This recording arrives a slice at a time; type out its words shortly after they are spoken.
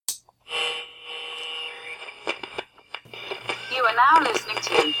now listening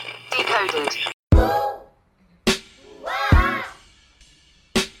to Decoded.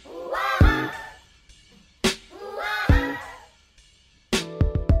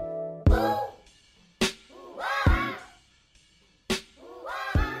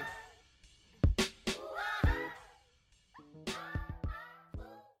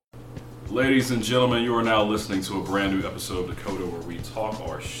 Ladies and gentlemen, you are now listening to a brand new episode of Dakota where we talk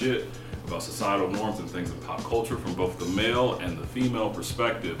our shit about societal norms and things in pop culture from both the male and the female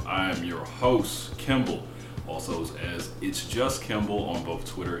perspective. I am your host, Kimball, also as It's Just Kimball on both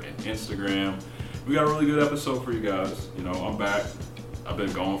Twitter and Instagram. We got a really good episode for you guys. You know, I'm back. I've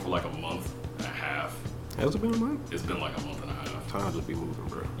been gone for like a month and a half. Has it been a month? It's been like a month and a half. Time just be moving,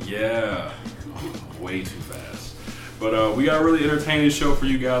 bro. Yeah, way too fast. But we got a really entertaining show for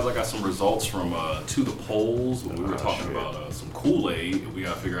you guys. I got some results from To The Polls when we were talking about some Kool-Aid. We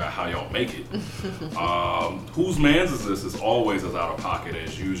got to figure out how y'all make it. Whose man's is this? Is always as out of pocket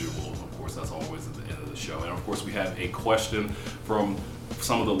as usual. Of course, that's always at the end of the show. And of course, we have a question from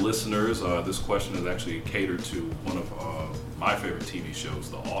some of the listeners. This question is actually catered to one of my favorite TV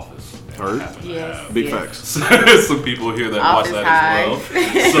shows, The Office. Heard? Yes. Big facts. Some people here that Office watch that as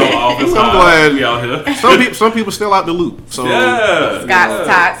well. So Office I'm High, glad we out here. Some people still out the loop. So Yeah. Scott's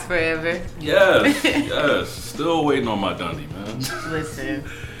Tots forever. Yes. Still waiting on my Dundee, man. Listen.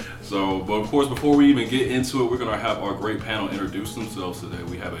 So, but of course, before we even get into it, we're going to have our great panel introduce themselves today.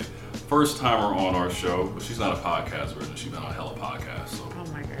 We have a first-timer on our show, but she's not a podcaster, and she's been on hella podcasts, so. Oh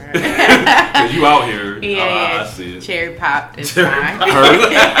my god. Cause you out here. Yeah, I see it. Cherry popped is Cherry fine.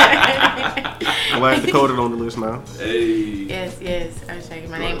 glad Dakota on the list now. Hey. Yes. I'm checking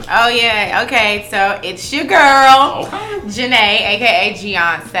my name. Oh yeah. Okay. So it's your girl, Okay. Janae, aka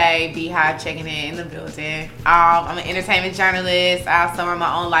Giance Beehive, checking in the building. I'm an entertainment journalist. I also run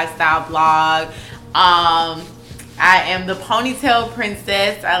my own lifestyle blog. I am the ponytail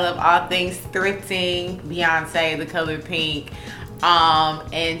princess. I love all things thrifting, Beyonce, the color pink,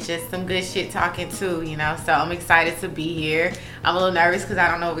 and just some good shit talking too, you know. So I'm excited to be here. I'm a little nervous because I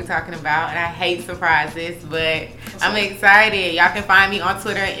don't know what we're talking about, and I hate surprises, but I'm excited. Y'all can find me on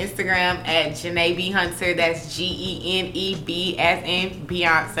Twitter and Instagram at Janae B Hunter. That's GENEB as in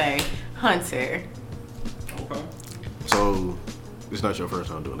Beyonce Hunter. Okay. So it's not your first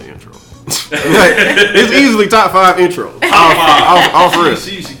time doing the intro. It's easily top 5 intro. Off rip.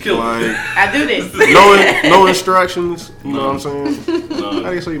 She killed it. Like I do this. no instructions. You know what I'm saying? No. How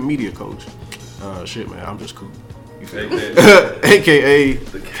do you say media coach? Shit, man. I'm just cool. You feel me? AKA AKA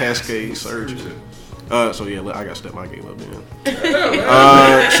the Cascade Surgeon. So yeah, I gotta step my game up then.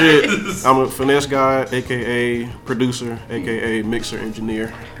 Shit, I'm a finesse guy, aka producer, aka mixer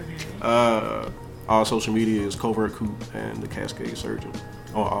engineer. All social media is Covert Coop and the Cascade Surgeon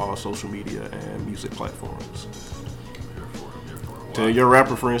on all social media and music platforms. Tell your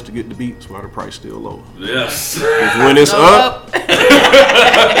rapper friends to get the beats while the price still low. Yes. 'Cause when it's up,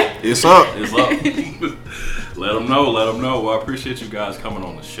 it's up. It's up. Let them know. Well, I appreciate you guys coming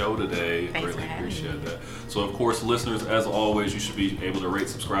on the show today. Thanks Greatly for having appreciate me. that. So, of course, listeners, as always, you should be able to rate,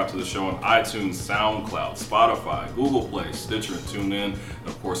 subscribe to the show on iTunes, SoundCloud, Spotify, Google Play, Stitcher, and TuneIn. And,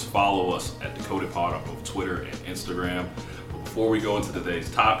 of course, follow us at Decoded Pod on both Twitter and Instagram. But before we go into today's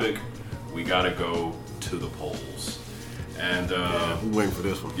topic, we got to go to the polls. And We're waiting for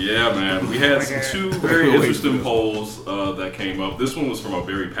this one. yeah, man. We had two very Wait, interesting please. polls that came up. This one was from a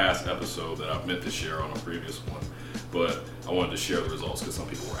very past episode that I meant to share on a previous one, but I wanted to share the results because some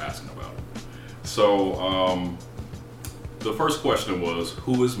people were asking about it. So, the first question was,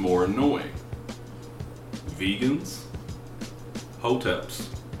 who is more annoying? Vegans, hoteps,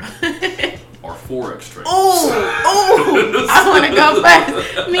 or Forex traders? Oh, I want to go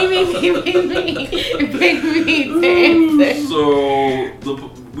first. Me. Pick me to answer.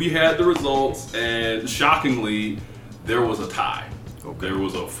 So we had the results, and shockingly, there was a tie. Okay. There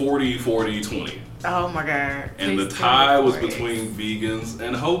was a 40-40-20. Oh my god. And the Please tie tell me was Forex. between vegans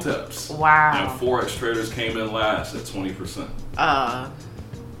and hoteps. Wow. And Forex traders came in last at 20%. Now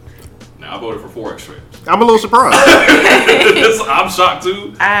I voted for Forex traders. I'm a little surprised. I'm shocked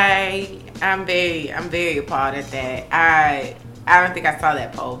too. I'm very appalled at that. I don't think I saw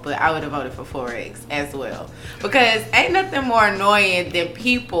that poll, but I would have voted for Forex as well. Because ain't nothing more annoying than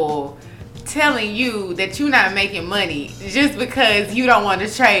people telling you that you're not making money just because you don't want to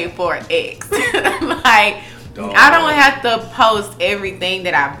trade for X. Like, Dog. I don't have to post everything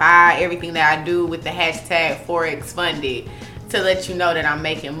that I buy, everything that I do with the hashtag Forex funded to let you know that I'm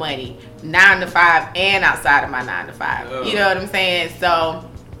making money 9 to 5 and outside of my 9 to 5. You know what I'm saying? So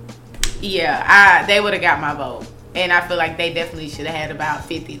yeah, they would have got my vote. And I feel like they definitely should have had about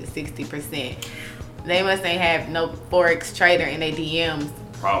 50 to 60%. They must ain't have no Forex trader in their DMs.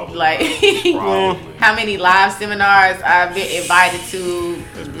 Probably. Like, Probably. how many live seminars I've been invited to?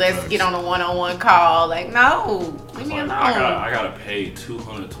 Let's get on a one-on-one call. Like, no, leave me alone. I gotta pay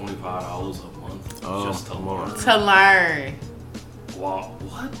 $225 a month just to learn. To learn. Wow,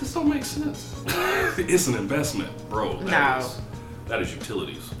 what? This don't make sense. It's an investment, bro. That is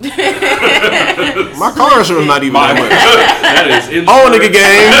utilities. My car insurance not even that much. That is insurance. Oh, nigga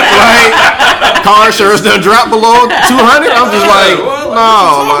game. Like, car insurance done drop below 200. I'm just like,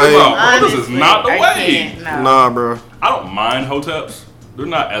 no. This is not the way. Nah, bro. I don't mind hoteps. They're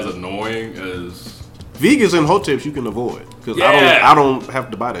not as annoying as... Vegas and hoteps you can avoid. Because I don't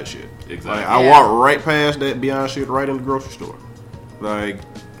have to buy that shit. Exactly. Like, I walk right past that Beyond shit right in the grocery store. Like,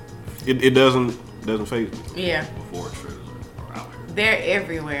 it doesn't faze me. Yeah. Before traders are out here. They're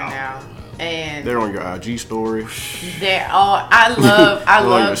everywhere now. And they're on your IG story. They're all. I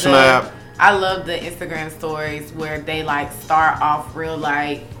love Snap. I love the Instagram stories where they like start off real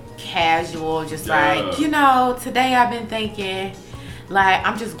like casual, just like, you know, today I've been thinking, like,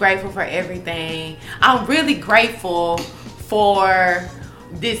 I'm just grateful for everything. I'm really grateful for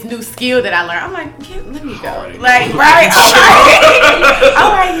this new skill that I learned. I'm like, let me go. Like, right?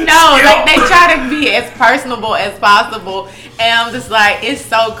 I'm like, no. Like, they try to be as personable as possible. And I'm just like, it's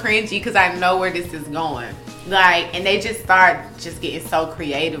so cringy because I know where this is going. Like, and they just start just getting so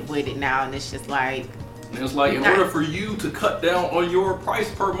creative with it now. And it's just like... And it's like, in order for you to cut down on your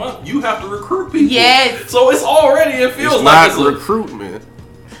price per month, you have to recruit people. Yes. So it's already, it feels it's like not it's recruitment.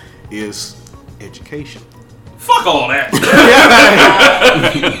 It's education. Fuck all that.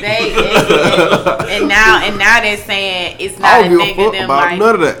 And now they're saying it's not a thing of them like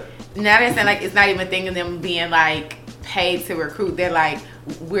none of that. Now they're saying like it's not even a thing of them being like paid to recruit. They're like,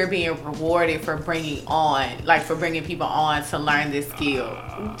 we're being rewarded for bringing people on to learn this skill.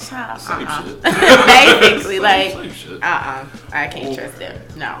 Basically, like, I can't trust them.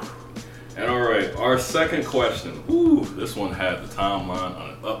 No. And all right, our second question. Ooh, this one had the timeline on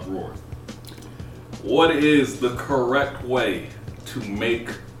an uproar. What is the correct way to make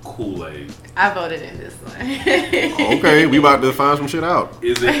Kool-Aid? I voted in this one. Okay, we about to find some shit out.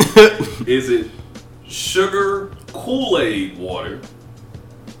 Is it sugar Kool-Aid water?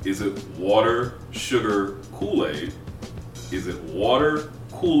 Is it water, sugar, Kool-Aid? Is it water,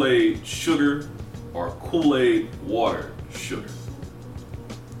 Kool-Aid, sugar, or Kool-Aid, water, sugar?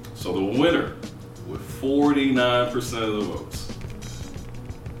 So the winner with 49% of the votes.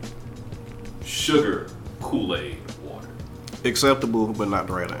 Sugar Kool-Aid water. Acceptable, but not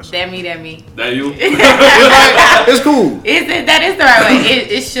the right answer. That me. That you? It's cool. That is the right way.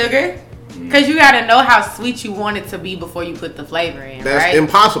 It's sugar. Because you got to know how sweet you want it to be before you put the flavor in, That's right?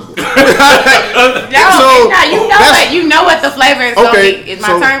 impossible. You know what the flavor is going to be. It's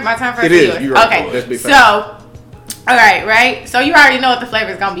my turn for it is. You're right. Okay, so, all right? So you already know what the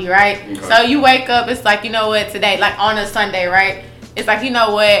flavor is going to be, right? Okay. So you wake up, it's like, you know what, today, like on a Sunday, right? It's like, you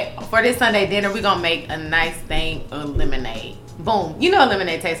know what, for this Sunday dinner, we're going to make a nice thing of lemonade. Boom. You know what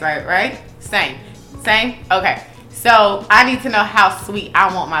lemonade tastes right? Same? Okay. So I need to know how sweet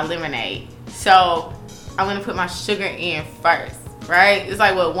I want my lemonade. So I'm going to put my sugar in first, right? It's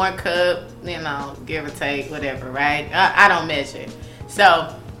like, 1 cup, give or take, whatever, right? I don't measure.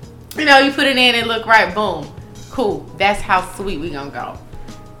 So, you put it in and look right, boom. Cool. That's how sweet we going to go.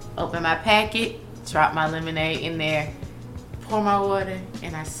 Open my packet, drop my lemonade in there, pour my water,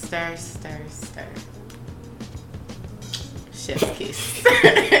 and I stir. Chef's kiss.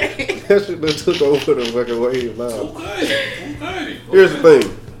 That shit that took over the fucking wave now. Okay. Here's the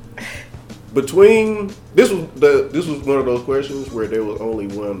thing. This was one of those questions where there was only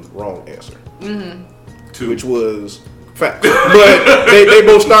one wrong answer. Mm-hmm. Which was fact. But they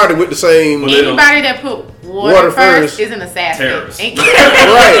both started with the same. Anybody that put water first is an assassin. Right.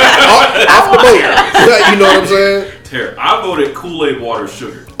 Off the boat. You know what I'm saying? I voted Kool-Aid, water,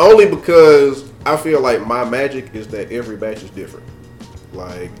 sugar. Only because I feel like my magic is that every batch is different.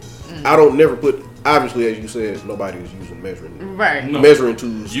 Like, I don't never put. Obviously, as you said, nobody is using measuring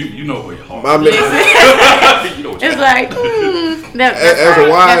tools. You know where your heart. You know what it's like.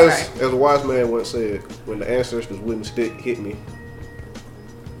 As a wise man once said, when the ancestors wooden stick hit me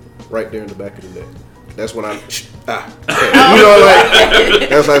right there in the back of the neck, that's when that's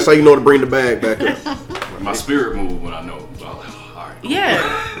like so to bring the bag back up. My spirit moved when I know. So I was like, all right. Cool.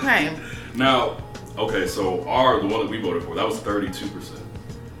 Yeah. Right. Now, okay, so the one that we voted for, that was 32%.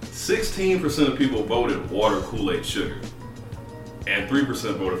 16% of people voted water, Kool-Aid, sugar. And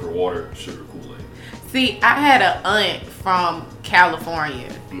 3% voted for water, sugar, Kool-Aid. See, I had an aunt from California.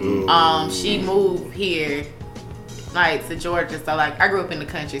 Mm. She moved here like to Georgia. So like I grew up in the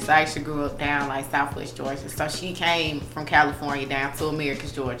country, so I actually grew up down like Southwest Georgia. So she came from California down to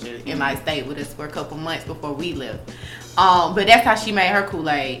Americus, Georgia, and like stayed with us for a couple months before we left. But that's how she made her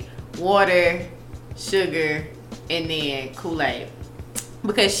Kool-Aid: water, sugar, and then Kool-Aid.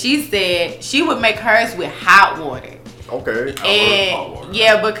 Because she said she would make hers with hot water. Okay. And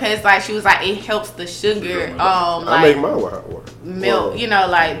yeah, because like she was like it helps the sugar. I like, make mine with hot water. Milk, you know,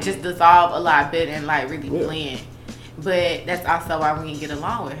 like just dissolve a lot better and like really blend. But that's also why we didn't get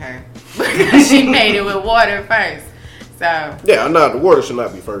along with her because she made it with water first. So yeah, the water should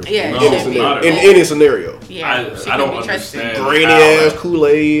not be first. Yeah, in any scenario. Yeah, I don't understand. Grainy ass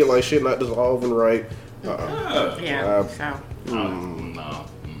Kool-Aid, like shit not dissolving right. Yeah. No.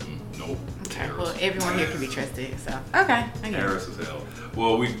 Nope. Okay, well, everyone here can be trusted, so okay. Harris as hell.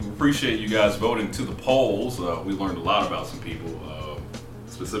 Well, we appreciate you guys voting to the polls. We learned a lot about some people.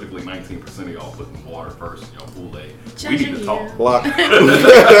 Specifically, 19% of y'all putting water first in y'all Kool-Aid. We need to talk. Block.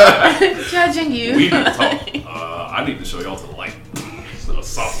 Judging you. We need to talk. I need to show y'all to the light.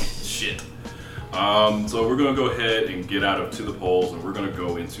 Soft shit. So we're gonna go ahead and get out of to the polls, and we're gonna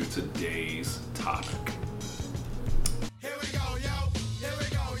go into today's topic.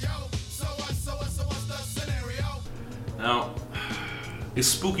 Now, it's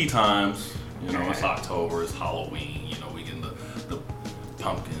spooky times, you know, it's October, it's Halloween, you know, we get the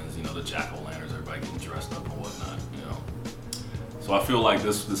pumpkins, you know, the jack-o'-lanterns, everybody getting dressed up and whatnot, you know. So I feel like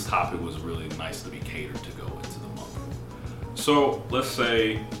this topic was really nice to be catered to go into the month. So let's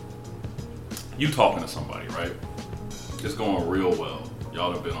say you talking to somebody, right? It's going real well.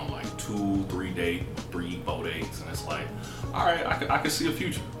 Y'all have been on like 2, 3, 4 dates, and it's like, all right, I can see a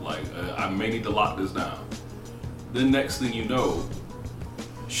future. Like, I may need to lock this down. Then next thing you know,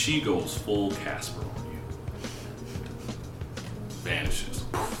 she goes full Casper on you. Vanishes.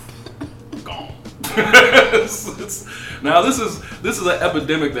 Gone. Now this is an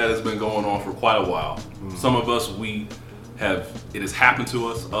epidemic that has been going on for quite a while. Mm-hmm. Some of us it has happened to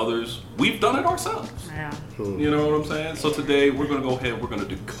us. Others, we've done it ourselves. Yeah. You know what I'm saying? So today we're gonna go ahead, we're gonna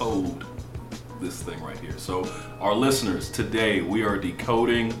decode this thing right here. So our listeners, today we are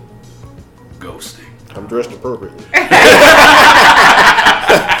decoding ghosting. I'm dressed appropriately.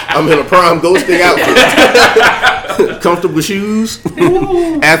 I'm in a prime ghosting outfit. Comfortable shoes,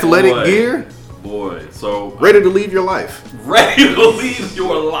 athletic gear. Boy, so ready to leave your life. Ready to leave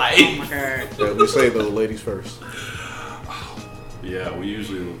your life. Oh my God. Yeah, we say those ladies first. Yeah, we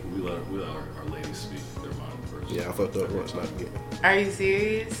let our ladies speak their mind first. Yeah, I fucked up once, not again. Are you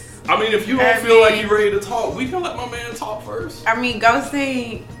serious? I mean, if you don't feel like you're ready to talk, we can let my man talk first. I mean,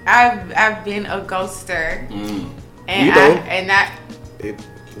 ghosting. I've been a ghoster, and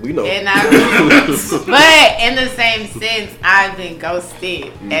we know. And but in the same sense, I've been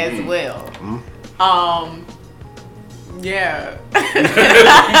ghosted as well. Yeah.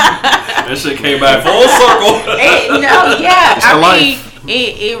 That shit came back full circle.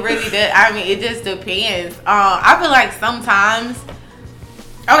 It really does. I mean, it just depends. I feel like sometimes.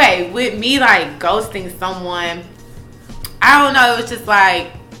 Okay, with me like ghosting someone, I don't know, it was just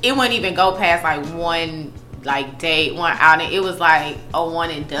like it wouldn't even go past like one like date, one outing. It was like a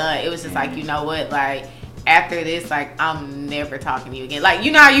one and done. It was just like, you know what, like after this, like I'm never talking to you again. Like,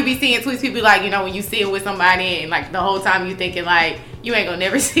 you know how you be seeing tweets, people like, you know, when you sit with somebody and like the whole time you thinking like you ain't gonna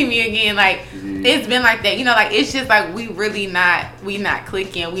never see me again. Like it's been like that, you know, like it's just like we not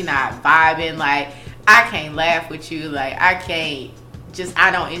clicking, we not vibing. Like I can't laugh with you, like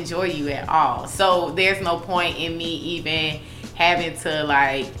I don't enjoy you at all. So there's no point in me even having to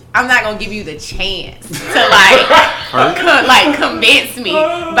like, I'm not gonna give you the chance to like convince me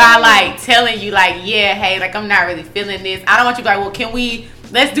by like telling you like, yeah, hey, like I'm not really feeling this. I don't want you to be like, well,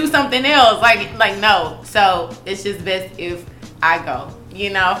 let's do something else. Like no. So it's just best if I go, you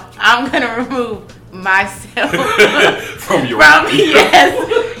know, I'm gonna remove myself from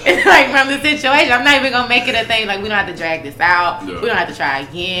the situation. I'm not even gonna make it a thing. Like we don't have to drag this out. No. We don't have to try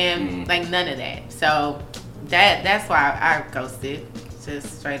again. Like none of that. So that's why I ghosted,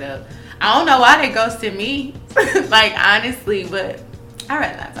 just straight up. I don't know why they ghosted me, like honestly, but I'd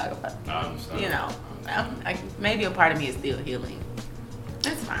rather not talk about it. I understand. You know, maybe a part of me is still healing.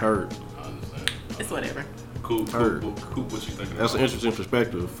 It's fine. Heard. I understand. It's whatever. Cool. What you thinking? That's an interesting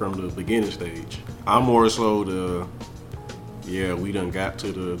perspective from the beginning stage. I'm more so we done got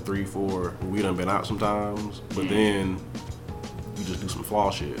to the 3, 4, we done been out sometimes, but then you just do some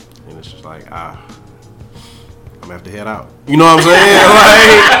flaw shit, and it's just like, I'm gonna have to head out. You know what I'm saying?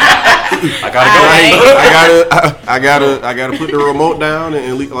 Like, I gotta put the remote down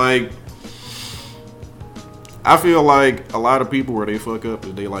and like, I feel like a lot of people where they fuck up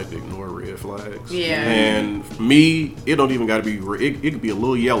is they like to ignore red flags. Yeah. And for me, it don't even got to be red. It could be a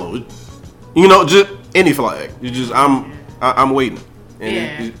little yellow. You know, just any flag. It's just I'm waiting,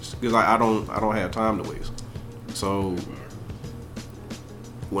 and because I don't have time to waste. So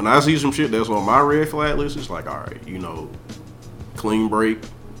when I see some shit that's on my red flag list, it's like, all right, you know, clean break.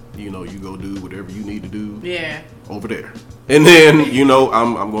 You know, you go do whatever you need to do. Yeah. Over there, and then you know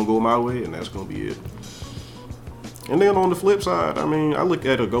I'm gonna go my way, and that's gonna be it. And then on the flip side, I mean, I look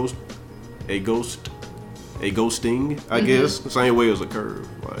at a ghosting, I guess, the same way as a curve.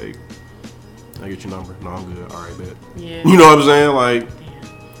 Like, I get your number. No, I'm good. All right, bet. Yeah. You know what I'm saying? Like,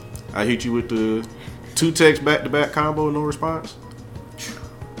 I hit you with the 2 text back-to-back combo, no response.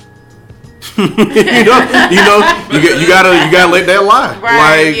 you gotta let that lie.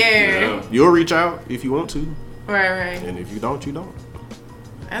 Right. Like, Yeah. You'll reach out if you want to, Right. and if you don't, you don't.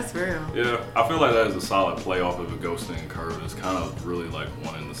 That's real. Yeah, I feel like that is a solid play off of a ghosting and curve. It's kind of really like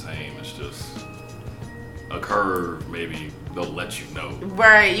one and the same. It's just a curve, maybe they'll let you know.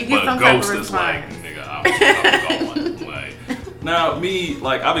 Right. You get But some a type of ghost is like, response. nigga, I'm going. Like, now, me,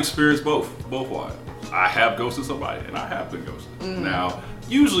 like, I've experienced both ways. I have ghosted somebody, and I have been ghosted. Mm-hmm. Now,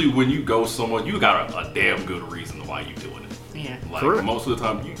 usually when you ghost someone, you got a damn good reason why you doing it. Yeah. Like, Correct. most of the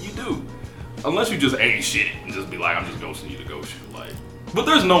time, you do. Unless you just ain't shit and just be like, I'm just ghosting you to ghost you. Like, but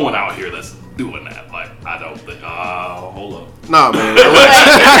there's no one out here that's doing that. Like, I don't think. Hold up. Nah, man.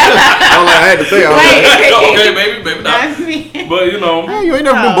 I had to think. Okay, maybe not. That's me. But you know, Hey, you ain't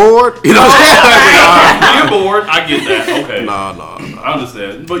never been bored. You know what I'm saying? you're bored. I get that. Okay. Nah. I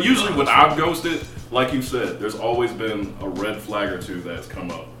understand. But usually when I've ghosted, like you said, there's always been a red flag or two that's come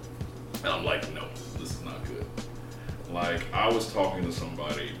up. And I'm like, no, this is not good. Like, I was talking to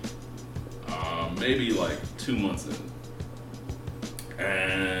somebody maybe like 2 months in.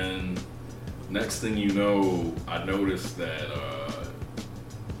 And next thing you know, I noticed that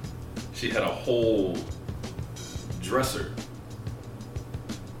she had a whole dresser,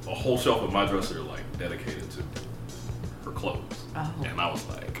 a whole shelf of my dresser, like, dedicated to her clothes. Oh. And I was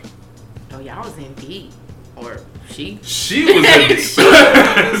like, Oh, y'all was in deep. Or she. she was in deep.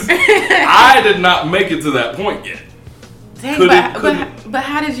 I did not make it to that point yet. Dang, but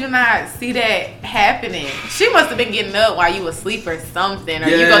how did you not see that happening? She must have been getting up while you was asleep or something. Or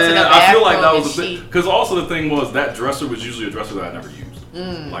you go to the bathroom I feel like that was the and thing. Because also the thing was that dresser was usually a dresser that I never used.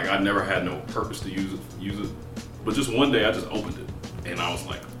 Like, I never had no purpose to use it. But just one day I just opened it and I was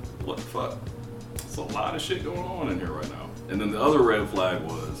like, what the fuck? There's a lot of shit going on in here right now. And then the other red flag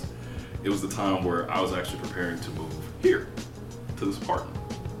was, it was the time where I was actually preparing to move here to this apartment.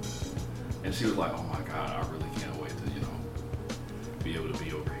 And she was like, oh my God, I really can't wait to, be able to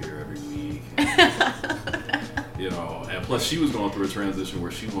be over here every week. And plus she was going through a transition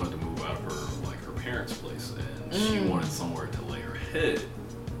where she wanted to move out of her parents' place, and she wanted somewhere to lay her head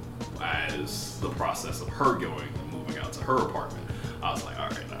as the process of her going and moving out to her apartment. I was like, all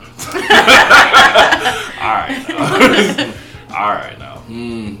right now. All right now.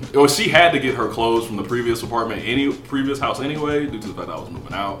 Well, she had to get her clothes from the previous previous house anyway, due to the fact that I was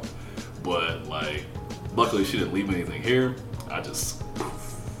moving out. But, like, luckily she didn't leave anything here. I was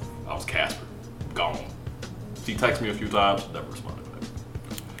Casper. Gone. She texted me a few times, never responded back.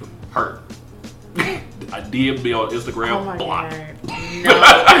 Hurt. I DM'd me on Instagram, Oh my blocked. God. No.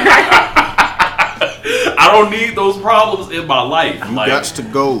 I don't need those problems in my life. You got to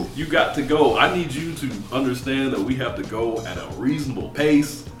go. You got to go. I need you to understand that we have to go at a reasonable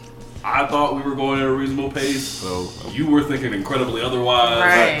pace. I thought we were going at a reasonable pace. So You were thinking incredibly otherwise.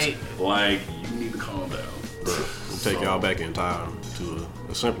 Right. Like, you need to calm down. we'll take y'all back in time to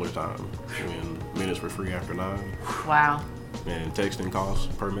a simpler time when minutes were free after 9 Wow. and texting costs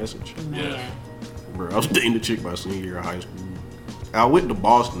per message. Man. Bro, I was dating a chick my senior year of high school. I went to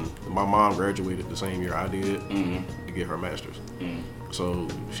Boston. My mom graduated the same year I did to get her master's. So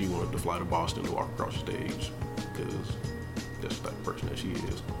she wanted to fly to Boston to walk across the stage because that's the type of person that she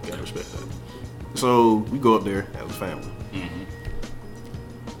is. Gotta respect that. So we go up there as a family.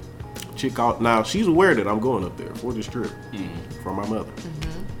 Chick called. Now she's aware that I'm going up there for this trip from my mother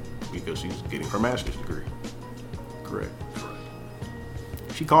because she's getting her master's degree. Correct.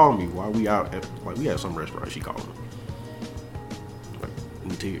 She called me while we out at, like, we had some restaurant. She called me, like, in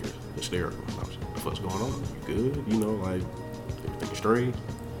tears, hysterical. I was like, what the fuck's going on? You good? Like, everything straight?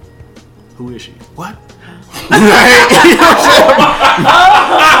 Who is she? What?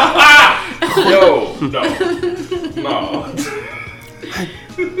 Yo, no.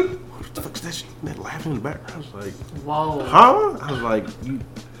 What the fuck's that shit? That laughing in the background. I was like, Whoa. huh? I was like,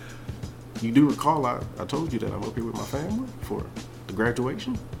 you do recall I told you that I'm up here with my family for the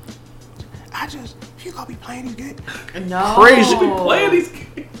graduation? you gonna be playing these games? No. Crazy. We playing these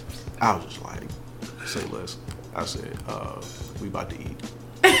games. I was just like, say less. I said, we about to eat.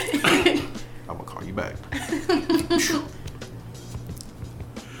 I'm gonna call you back.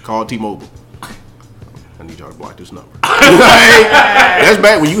 Call T-Mobile. I need y'all to block this number. That's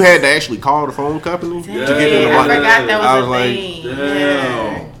back when you had to actually call the phone company to get them to I block it. forgot that was I was a like, thing.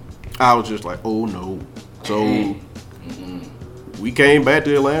 Damn. I was just like, oh no. So we came back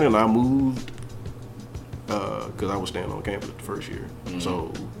to Atlanta and I moved because I was staying on campus the first year.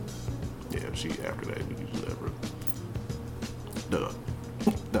 So yeah, after that we just never.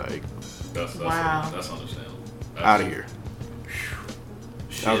 Like, That's Wow. That's understandable. out of here.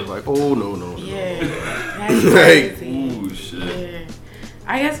 I was like, oh no. Yeah, that's crazy. Ooh, shit. Yeah.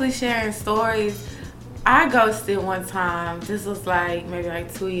 I guess we sharing stories. I ghosted one time. This was like maybe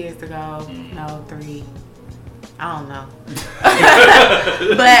like 2 years ago. No, 3. I don't know.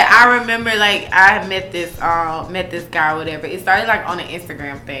 But I remember like I met this guy or whatever. It started like on an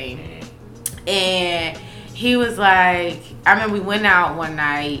Instagram thing. And he was like, I remember we went out one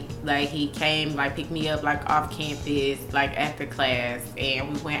night, like he came, like picked me up like off campus, like after class,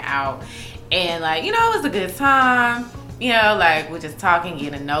 and we went out, and like, you know, it was a good time, you know, like we're just talking,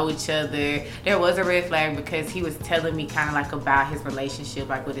 getting to know each other. There was a red flag because he was telling me kind of like about his relationship,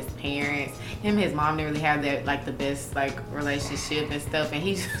 like with his parents. Him and his mom didn't really have that, like the best like relationship and stuff, and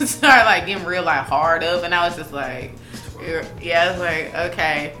he just started like getting real like hard up, and I was just like, yeah, I was like,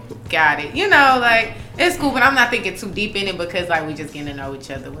 okay, got it. You know, like, it's cool, but I'm not thinking too deep in it because, like, we just getting to know each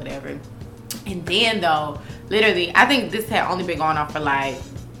other, whatever. And then, though, literally, I think this had only been going on for, like,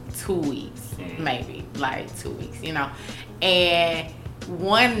 2 weeks, maybe, like, 2 weeks, you know. And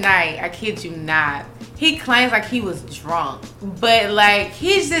one night, I kid you not, he claims, like, he was drunk. But, like,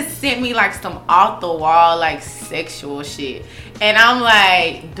 he just sent me, like, some off-the-wall, like, sexual shit. And I'm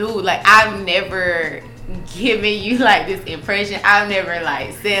like, dude, like, I've never giving you like this impression. I've never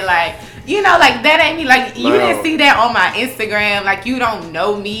like said like, you know, like that ain't me. Like you didn't see that on my Instagram. Like you don't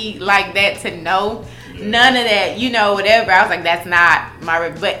know me like that to know none of that. You know, whatever. I was like, that's not my.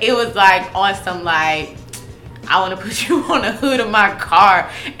 But it was like on some like, I want to put you on the hood of my car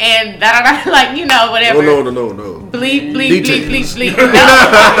and da like, you know, whatever. No. Bleep bleep bleep Details. bleep bleep.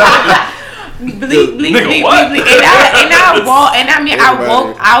 No. Bleep, bleep, bleep, bleep, bleep.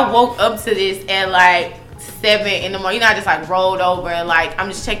 I woke up to this at like 7 in the morning. You know, I just like rolled over and like I'm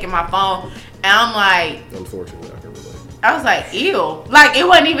just checking my phone and I'm like, Unfortunately, I can relate. I was like, ew. Like it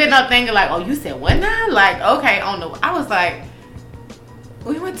wasn't even no thing like, oh, you said what now? Like, okay, I was like,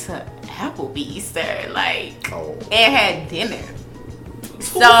 we went to Applebee's, sir, like and had dinner.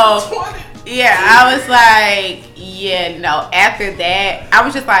 So yeah, I was like, yeah, no. After that, I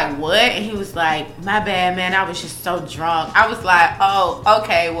was just like, what? And he was like, my bad, man. I was just so drunk. I was like, oh,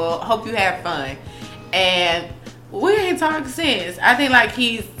 okay. Well, hope you have fun. And we ain't talked since. I think like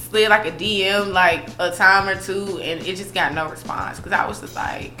he slid like a DM like a time or two, and it just got no response because I was just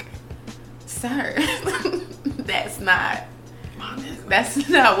like, sir, that's not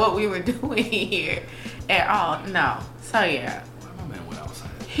what we were doing here at all. No. So yeah.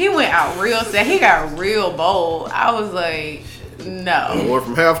 He went out real sad. He got real bold. I was like, no. More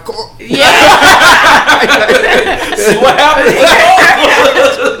from half court. Yeah. See what happened?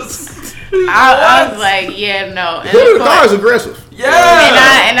 I was like, yeah, no. And The car is aggressive.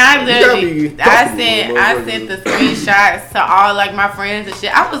 Yeah. And I literally, You I gotta be sent the screenshots to all like my friends and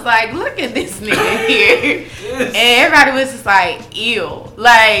shit. I was like, look at this nigga here. And everybody was just like, ew.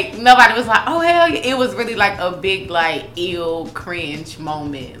 Like, nobody was like, oh, hell yeah. It was really like a big, like, ew, cringe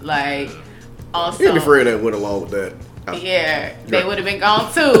moment. Like, also. Any friend that went along with that. Yeah, they would have been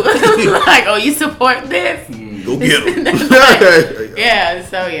gone too. Like, oh, you support this? Go get them. Like, yeah,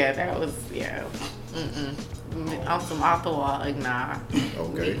 so yeah, that was, yeah. On some off the wall, like, nah.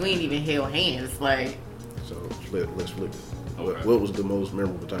 Okay. We ain't even held hands, like. So let's flip it. Okay. What was the most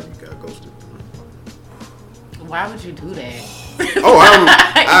memorable time you got ghosted? Why would you do that? Oh,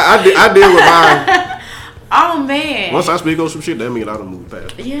 I deal with mine. Oh, man. Once I speak on some shit, that means I done moved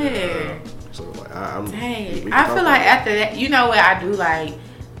past it. Yeah. So like I'm. Dang. I feel like after that, you know what I do, like,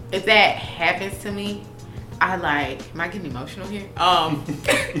 if that happens to me, I like, am I getting emotional here? I'm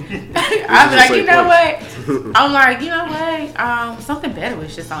like, you know what? I'm like, you know what? Something better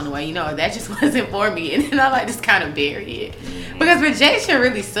was just on the way. You know, that just wasn't for me. And then I like just kind of bury it. Because rejection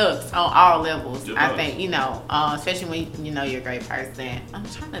really sucks on all levels. I think, you know, especially when you know you're a great person. I'm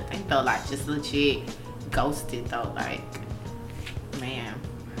trying to think though, like just legit ghosted though, like, man.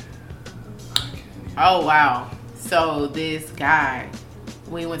 Oh wow. So this guy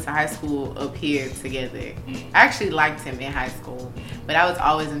we went to high school up here together. I actually liked him in high school, but I was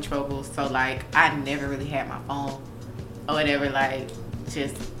always in trouble. So like, I never really had my phone or whatever. Like,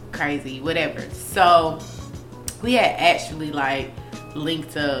 just crazy, whatever. So we had actually like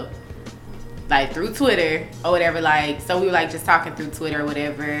linked up like through Twitter or whatever. Like, so we were like just talking through Twitter or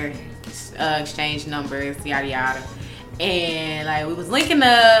whatever, exchange numbers, yada yada. And like we was linking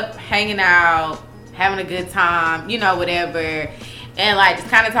up, hanging out, having a good time, you know, whatever. And like just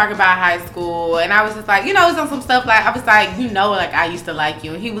kind of talking about high school. And I was just like, you know, it was on some stuff like, I was like, you know, like I used to like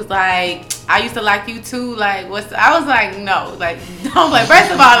you. And he was like, I used to like you too. Like, I was like, no, like, don't. Like,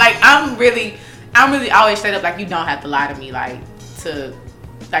 first of all, like, I'm really always straight up, like, you don't have to lie to me, like,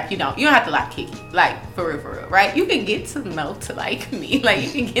 you don't have to like Kiki, like, for real, right? You can get to know to like me, like,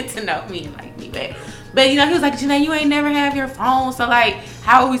 you can get to know me and like me, but you know, he was like, Janae, you ain't never have your phone, so like,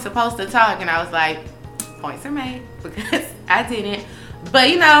 how are we supposed to talk? And I was like, points are made, because I didn't. But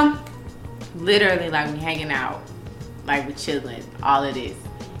you know, literally, like, we hanging out, like, we chilling, all of this,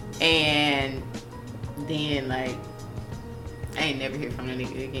 and then like, I ain't never hear from the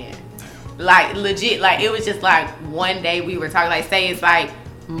nigga again. Like, legit, like, it was just like one day we were talking, like, say it's like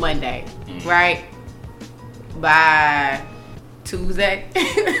Monday, right? By Tuesday,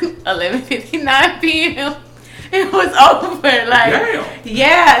 11:59 p.m. it was over. Like, damn.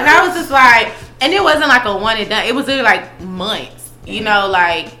 Yeah, and I was just like, and it wasn't like a one and done. It was really like months, you know,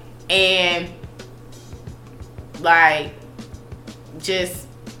 like, and like just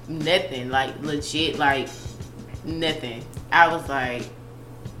nothing, like legit, like nothing. I was like,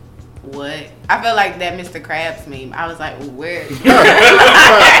 what? I felt like that Mr. Krabs meme. I was like, where? I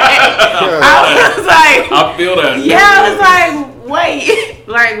was like, I feel that. Yeah, I was like, wait,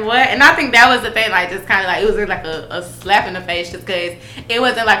 like what? And I think that was the thing, like just kind of like, it was like a slap in the face, just because it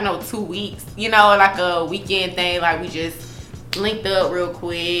wasn't like no 2 weeks, you know, like a weekend thing. Like we just linked up real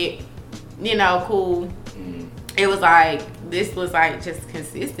quick, you know, cool. It was like, this was like just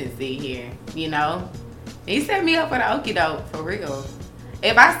consistency here, you know. He set me up for the okie doke, for real.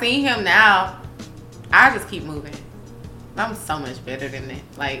 If I see him now, I just keep moving. I'm so much better than that.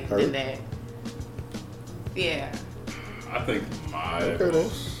 Like, than that. Yeah. I think my...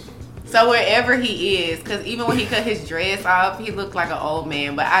 So wherever he is, because even when he cut his dress off, he looked like an old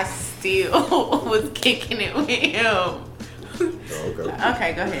man, but I still was kicking it with him.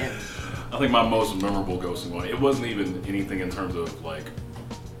 Okay, go ahead. I think my most memorable ghosting one, it wasn't even anything in terms of, like,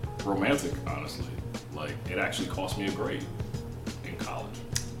 romantic, honestly. Like, it actually cost me a grade in college.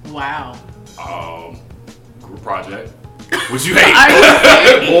 Wow. Group project, which you hate.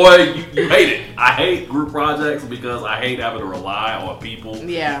 Boy, you hate it. I hate group projects because I hate having to rely on people.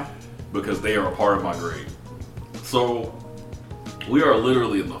 Yeah. Because they are a part of my grade. So, we are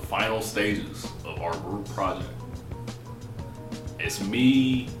literally in the final stages of our group project. It's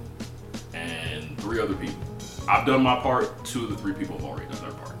me and 3 other people. I've done my part. 2 of the 3 people have already done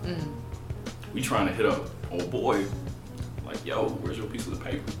their part. We trying to hit up old boy, like, yo, where's your piece of the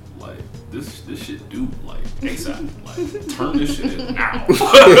paper? Like, this shit due, like, ASAP. Like, turn this shit in now.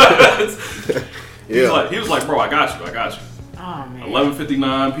 He was like, bro, I got you. Oh, man.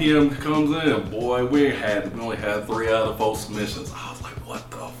 11:59 p.m. comes in, and boy, we only had 3 out of 4 submissions. I was like, what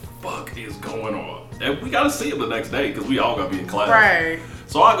the fuck is going on? And we gotta see him the next day, because we all gotta be in class. Right.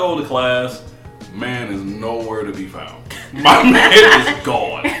 So I go to class, man is nowhere to be found. My man is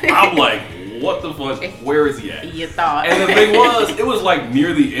gone. I'm like, what the fuck? Where is he at? You thought. And the thing was, it was like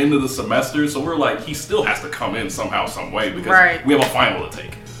near the end of the semester, so we're like, he still has to come in somehow, some way, because we have a final to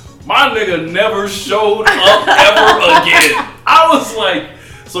take. My nigga never showed up ever again. I was like,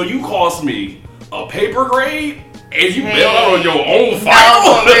 so you cost me a paper grade and you bailed out on your own final?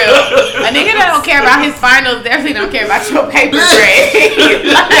 No, for real. A nigga that don't care about his finals definitely don't care about your paper grade.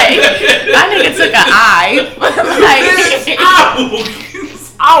 Like, my nigga took an I.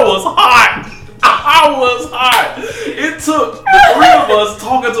 I was hot. It took the 3 of us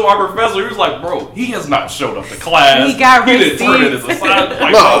talking to our professor. He was like, bro, he has not showed up to class. He didn't turn in his assignment.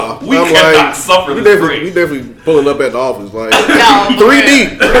 Like, we cannot suffer this grade. We definitely pulling up at the office like, no, 3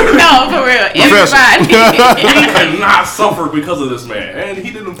 deep. No, for real. Everybody. We cannot suffer because of this man. And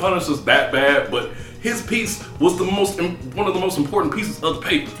he didn't punish us that bad, but his piece was one of the most important pieces of the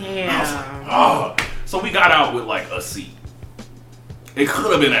paper. Damn. I was like, oh. So we got out with like a C. It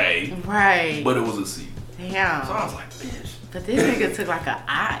could have been an A. Right. But it was a C. Damn. So I was like, bitch. But this nigga took like an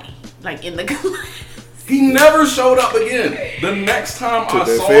I. Like in the class. He never showed up again. The next time I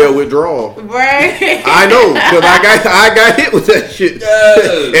saw failed withdrawal. Right. I know, because I got hit with that shit.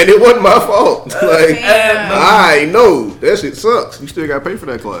 Yes. And it wasn't my fault. Like, I know. That shit sucks. You still got to pay for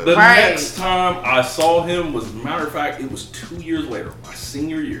that class. The next time I saw him was, matter of fact, it was 2 years later. My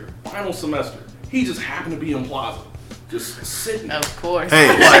senior year, final semester. He just happened to be in Plaza, just sitting there. Of course.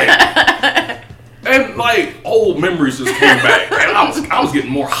 Hey, And like old memories just came back, and I was getting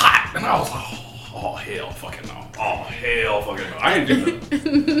more hot, and I was like, oh hell, fucking no, oh hell, fucking no. I ain't do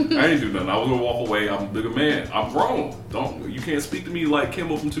nothing. I was gonna walk away. I'm a bigger man. I'm grown. You can't speak to me like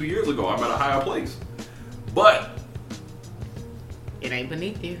Kimball from 2 years ago. I'm at a higher place, but it ain't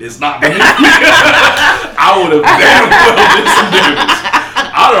beneath you. it's not beneath me. I would have damn well did some damage.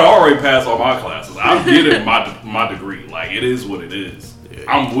 I'd have already passed all my classes. I'm getting my degree. Like it is what it is. Yeah.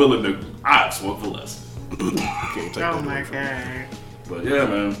 I'm willing to. I'd smoke for less. Oh my god. But yeah,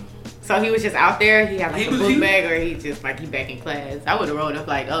 man. So he was just out there. He had like a book bag, or he just like he back in class. I would have rolled up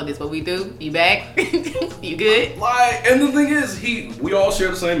like, oh, this what we do. You back? You good? Like, and the thing is, we all share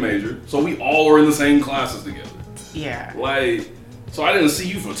the same major, so we all are in the same classes together. Yeah. Like, so I didn't see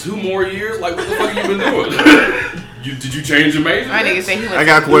you for 2 more years. Like, what the fuck have you been doing? Did you change your major? My nigga said he was. I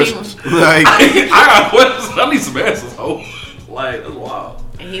got questions. Like, I got questions. I need some answers. Oh, like that's wild.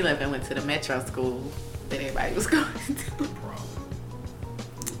 And he left and went to the metro school that everybody was going to.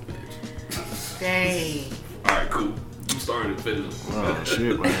 Dang. Alright, cool. You started to finish. oh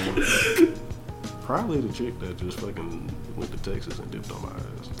shit, man. Probably the chick that just fucking went to Texas and dipped on my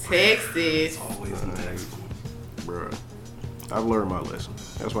ass. Texas. Always in Texas. Bruh. I've learned my lesson.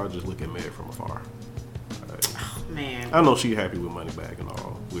 That's why I just look at Meg from afar. Oh, man. I know she happy with money back and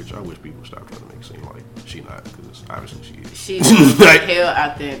all, which I wish people would stop trying to make it seem like she not, because obviously she is. She's doing the hell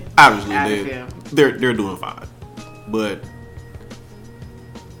out there. Obviously, they're doing fine. But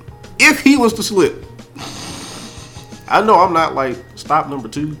if he was to slip, I know I'm not like stop number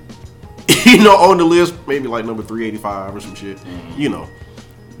 2, on the list, maybe like number 385 or some shit,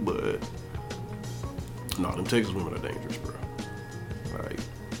 But no, them Texas women are dangerous, bro. Like,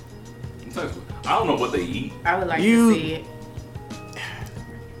 I don't know what they eat. I would like to see it.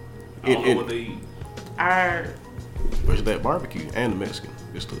 I don't know what they eat. It's that barbecue and the Mexican.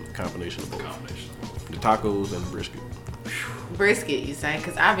 It's the combination of both. The tacos and the brisket. Brisket, you say?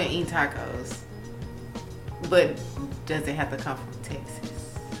 Because I've been eating tacos. But does it have to come from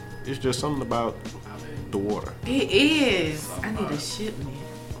Texas? It's just something about the water. It is. I need a shipment.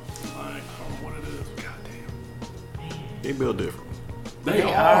 I don't know what it is. Goddamn. They build different. They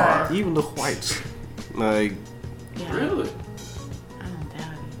are. Even the whites. Like, Yeah. Really? I don't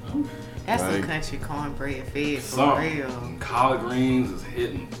doubt it. That's some country cornbread fed for real. Collard greens is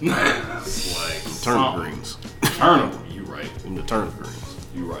hitting. It's like turnip greens. Turnip, you right. And the turnip greens.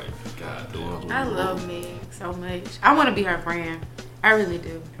 You right. God damn. I love Meg so much. I want to be her friend. I really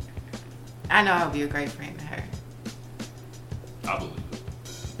do. I know I'll be a great friend to her. I believe it.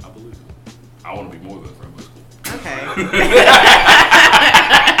 I want to be more than a friend, but it's cool. Okay.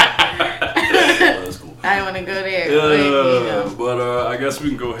 That's cool. I don't want to go there. But I guess we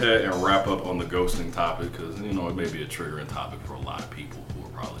can go ahead and wrap up on the ghosting topic, because it may be a triggering topic for a lot of people who are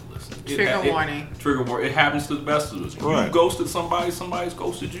probably listening. Trigger warning. Trigger warning. It happens to the best of us. Right. You ghosted somebody, somebody's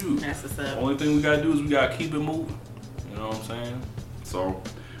ghosted you. That's what's up. Only thing we gotta do is we gotta keep it moving. You know what I'm saying? So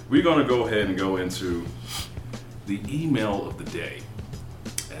we're gonna go ahead and go into the email of the day,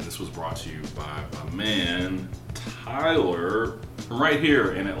 and this was brought to you by my man Tyler from right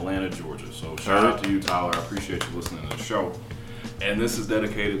here in Atlanta, Georgia. So shout out to you, Tyler. I appreciate you listening to the show. And this is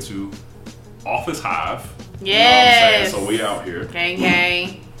dedicated to Office Hive. Yes. You know what I'm saying? So we out here. Gang,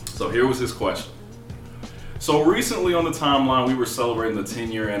 gang. So here was his question. So recently on the timeline, we were celebrating the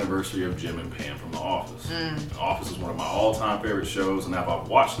 10-year anniversary of Jim and Pam from The Office. The Office is one of my all-time favorite shows, and now I've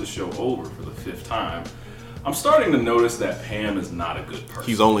watched the show over for the 5th time, I'm starting to notice that Pam is not a good person.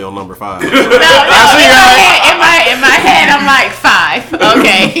 He's only on number 5. No, in my head, I'm like 5.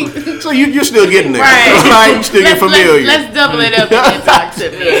 Okay. So you're still getting there. Right. Right? You're still getting familiar. Let's double it up and talk to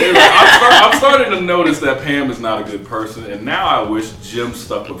me. I'm starting to notice that Pam is not a good person, and now I wish Jim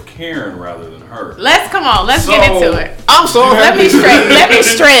stuck with Karen rather than her. Let's get into it. I'm sorry. Let me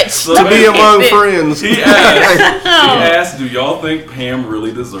stretch. So to be among friends. He asked, do y'all think Pam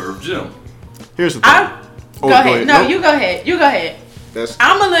really deserved Jim? Here's the thing. Go ahead. No, you go ahead.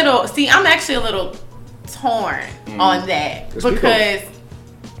 I'm actually a little torn on that, because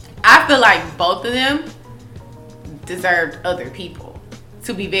I feel like both of them deserved other people,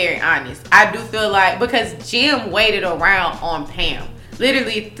 to be very honest. I do feel like, because Jim waited around on Pam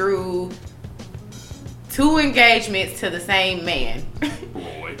literally through 2 engagements to the same man.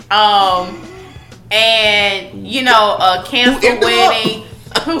 Boy. And a canceled wedding.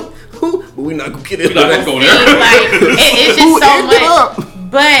 But we're not gonna get into We're not that. gonna go there. Like, it's just so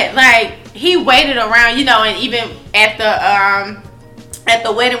much. But like, he waited around, and even at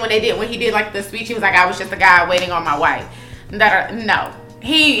the wedding when he did like the speech, he was like, I was just a guy waiting on my wife. No,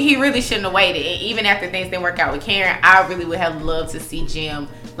 he really shouldn't have waited. And even after things didn't work out with Karen, I really would have loved to see Jim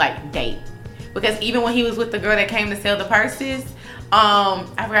like date, because even when he was with the girl that came to sell the purses, I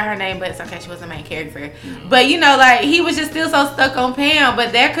forgot her name, but it's okay, she wasn't the main character. But you know, like he was just still so stuck on Pam.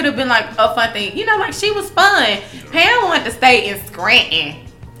 But that could have been like a fun thing. You know, like she was fun. Pam wanted to stay in Scranton.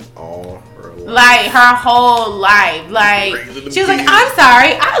 Oh. Like her whole life. Like she was like, I'm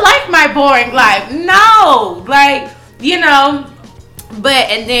sorry, I like my boring life. No, like, you know. But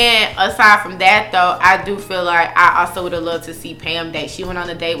and then aside from that though, I do feel like I also would have loved to see Pam date. She went on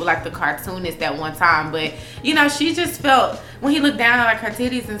a date with like the cartoonist that one time, but you know, she just felt when he looked down on like her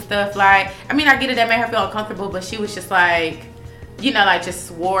titties and stuff, like, I mean, I get it, that made her feel uncomfortable, but she was just like, you know, like just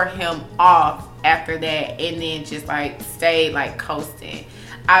swore him off after that, and then just like stayed like coasting.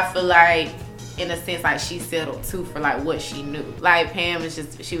 I feel like in a sense like she settled too for like what she knew. Like Pam was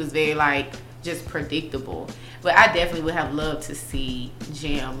just, she was very like just predictable. But I definitely would have loved to see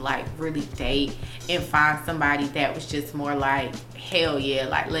Jim like really date and find somebody that was just more like, hell yeah,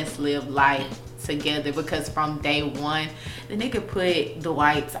 like let's live life together. Because from day one, the nigga put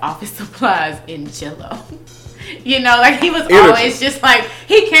Dwight's office supplies in Jello. You know, like he was always just like,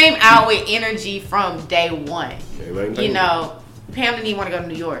 he came out with energy from day one. You know, Pam didn't even want to go to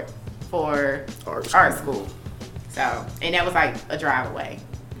New York for art school. So, and that was like a drive away.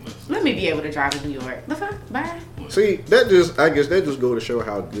 Let me be able to drive to New York. The fuck? Bye. See, that just, I guess that just go to show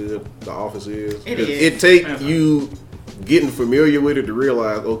how good The Office is. It is. It take you getting familiar with it to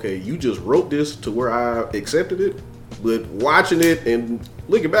realize, okay, you just wrote this to where I accepted it, but watching it and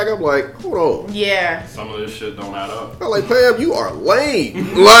looking back, I'm like, hold on. Yeah. Some of this shit don't add up. I'm like, Pam, you are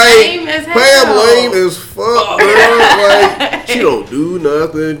lame. Like, Lame as hell. Pam lame as fuck, girl. Like, she don't do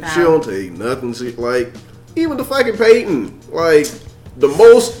nothing. She don't take nothing. She, like, even the fucking Peyton, like, the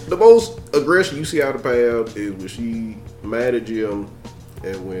most aggression you see out of Pam is when she mad at Jim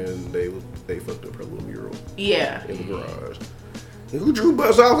and when they fucked up her little mural. Yeah. In the garage. And who drew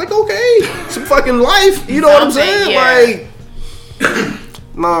Buzz? I was like, okay, some fucking life. You know what I'm saying? Yeah.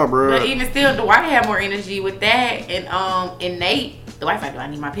 Like, nah, bro. But even still, Dwight had more energy with that, and Nate, Dwight's like, do I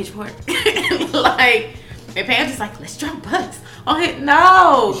need my pitchfork? Like, and Pam's just like, let's drop Buzz on it.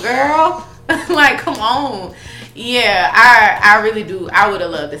 No, girl. Like, come on. Yeah, I really do. I would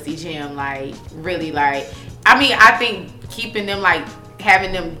have loved to see Jim, like, really, like, I mean, I think keeping them, like,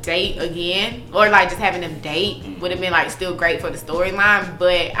 having them date again, or, like, just having them date would have been, like, still great for the storyline,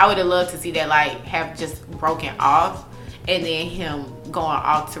 but I would have loved to see that, like, have just broken off, and then him going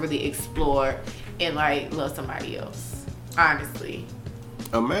off to really explore and, like, love somebody else, honestly.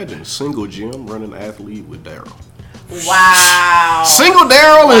 Imagine single Jim running athlete with Daryl. Wow. Single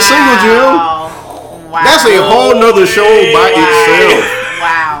Daryl and single Jim? Wow. That's a whole nother show by itself.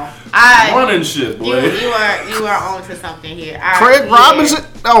 Wow. Running shit, boy. You are on to something here. Craig Robinson?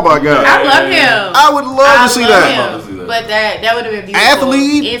 Oh my God. I love him. I would love to see that. But that would have been beautiful.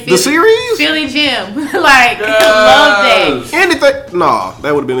 Athlete, the series? Philly Jim. Like, love that. Anything? Nah,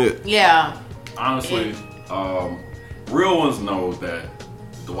 that would have been it. Yeah. Honestly, real ones know that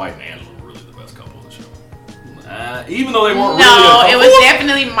Dwight and Angela were really the best couple of the show. Even though they weren't really a couple. No, it was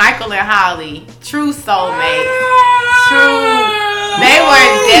definitely Michael and Holly. True soulmates. True.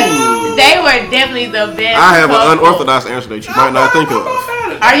 They were definitely the best. I have couple. an unorthodox answer that you might not think of.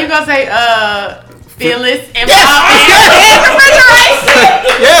 Are you gonna say Phyllis and Yes. Bob and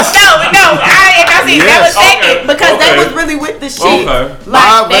refrigeration? Yes. No. I see that was second because they Okay. was really with the shit. Okay.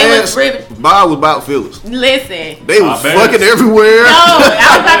 Like they was really. Bob was about Phyllis. Listen. They was Bob fucking Vance. everywhere. No, I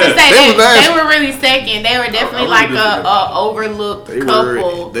was about to say They was nice. they were really second. They were definitely I like really a overlooked They were-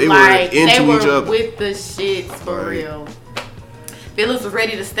 couple. they were like into they were each other. with the shits for Right. real. Phyllis was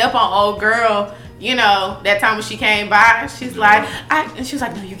ready to step on old girl. You know, that time when she came by, she's like, and she was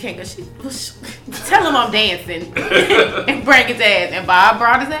like, no, you can't go. Tell him I'm dancing and bring his ass. And Bob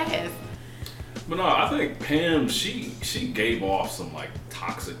brought his ass. But no, I think Pam, she gave off some like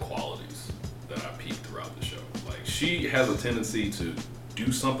toxic qualities that I peeped throughout the show. Like she has a tendency to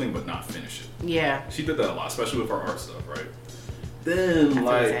do something but not finish it. Yeah. She did that a lot, especially with her art stuff, right? Then That's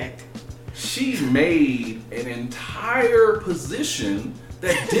like exact. she made an entire position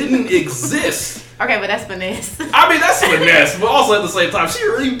that didn't exist. Okay, but that's finesse. I mean that's finesse, but also at the same time, she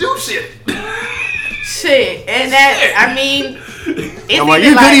didn't really do shit. Shit. And that, I mean, it's I'm like,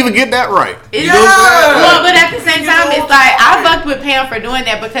 either you couldn't even get that right. It's, You know what I'm saying? well, but at the same time, it's like I fucked with Pam for doing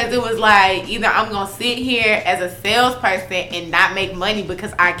that because it was like either I'm gonna sit here as a salesperson and not make money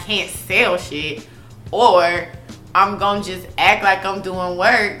because I can't sell shit, or I'm gonna just act like I'm doing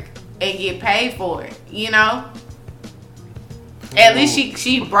work and get paid for it. You know. At least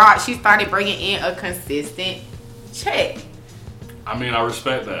she started bringing in a consistent check. I mean, I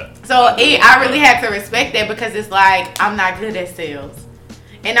respect that. So I really had to respect that because it's like, I'm not good at sales.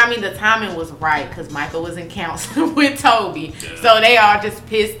 And I mean, the timing was right because Michael was in counseling with Toby. Yeah. So they all just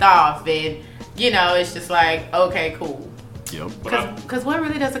pissed off. And, you know, it's just like, okay, cool. Yep. Because what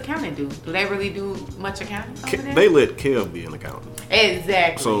really does accounting do? Do they really do much accounting over there? They let Kev be an accountant.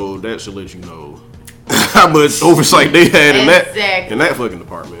 Exactly. So that should let you know how much oversight they had in that fucking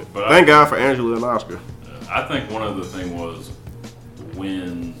department. But Thank God for Angela and Oscar. I think one of the things was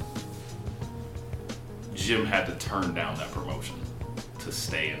when Jim had to turn down that promotion to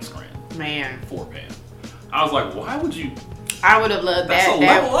stay in Scranton. Man. For Pam. I was like, why would you? I would have loved that. That's a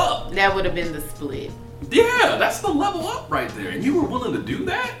level up. That would have been the split. Yeah, that's the level up right there. And you were willing to do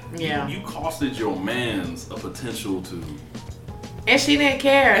that? Yeah. You costed your mans a potential to... And she didn't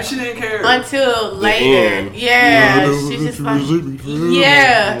care. Until later. end. Yeah. She's just like...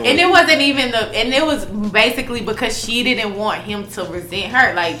 Yeah. And it wasn't even the... And it was basically because she didn't want him to resent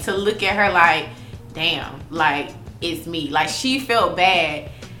her. Like, to look at her like, damn, like, it's me. Like, she felt bad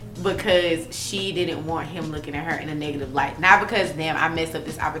because she didn't want him looking at her in a negative light. Not because, damn, I messed up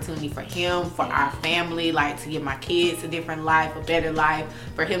this opportunity for him, for our family, like to give my kids a different life, a better life,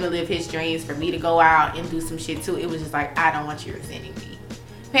 for him to live his dreams, for me to go out and do some shit too. It was just like, I don't want you resenting me.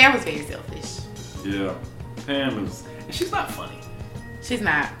 Pam was very selfish. Yeah. Pam is... And she's not funny. She's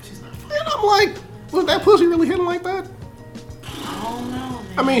not. She's not funny. And I'm like, was that pussy really hitting like that? I don't know,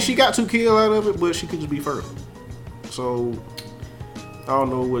 man. I mean, she got 2 kills out of it, but she could just be fertile. So, I don't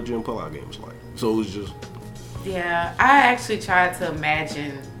know what Jim Pullout game is like. So, it was just... Yeah, I actually tried to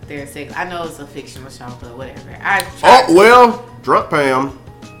imagine their sex. I know it's a fictional show, but whatever. Drunk Pam.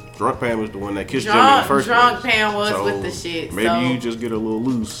 Drunk Pam is the one that kissed Jim in the first place. Drunk Pam was with the shit. Maybe you just get a little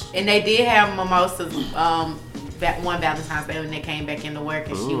loose. And they did have mimosas one Valentine's Day when they came back into work,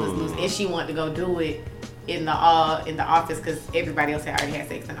 and she was loose, and she wanted to go do it in the office because everybody else had already had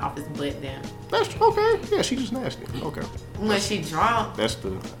sex in the office but them. That's okay. Yeah, she just nasty. Okay. When she drunk, that's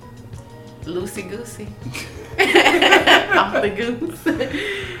the loosey goosey off the goose.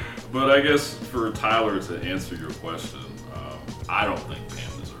 But I guess for Tyler to answer your question, I don't think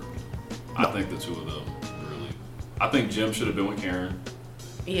Pam deserved it. I think the two of them really. I think Jim should have been with Karen.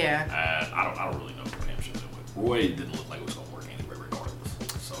 Yeah. And I don't really know who Pam should have been with. Roy didn't look like it was gonna work anyway, regardless.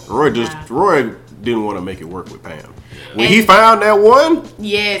 So Roy didn't want to make it work with Pam. When he found that one,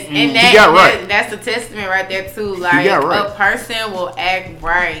 yes, and he got right. That's a testament right there too. Like a person will act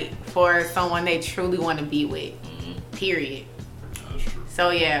right for someone they truly want to be with. Period. That's true. So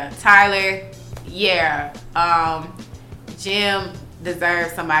yeah, Tyler, yeah, Jim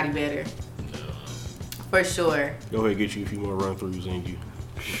deserves somebody better. Yeah. For sure. Go ahead, get you a few more run-throughs and you.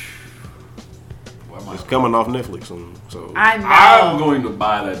 It's I coming off Netflix soon, so I know. I'm going to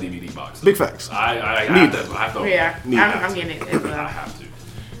buy that DVD box. Big facts. I need that. I have to. Yeah, I'm getting it as well. I have to.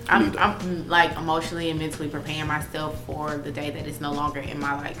 I'm like emotionally and mentally preparing myself for the day that it's no longer in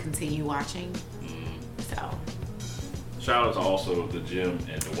my like continue watching. So. Shout out to also the Jim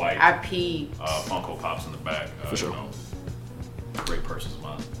and the white I peed. Funko Pops in the back. For sure. You know, great person's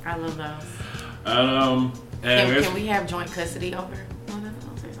mind. I love those. And can we have joint custody over one of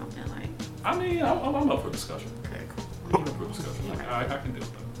those or something like? I mean, I'm up for discussion. Okay, cool. I'm up for discussion. I can deal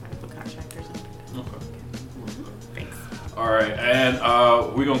with that. The contract or something. Okay. Thanks. All right, and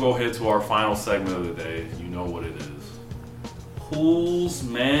we're gonna go ahead to our final segment of the day. You know what it is. Whose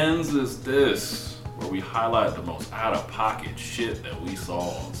man's is this? Where we highlight the most out-of-pocket shit that we saw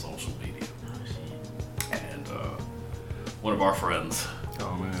on social media. Oh shit. And one of our friends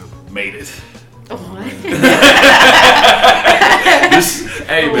made it. What?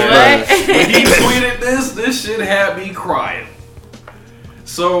 Hey man, when he tweeted this shit had me crying.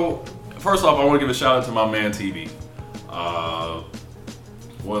 So, first off, I want to give a shout out to my man TV.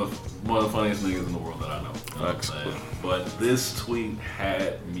 One of the funniest niggas in the world that I know. You know what I'm saying? But this tweet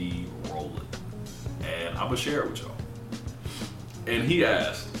had me rolling. And I'm gonna share it with y'all. And he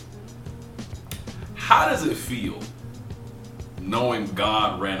asked, how does it feel knowing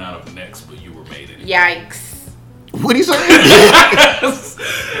God ran out of necks but you were made it? Yikes. What'd he say?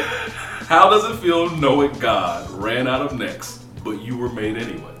 How does it feel knowing God ran out of necks but you were made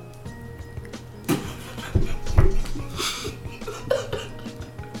anyway?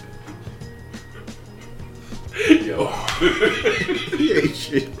 Yo. He ain't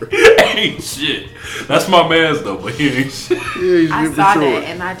shit, bro. Ain't shit. That's my man's though, but he ain't shit. Yeah, I saw that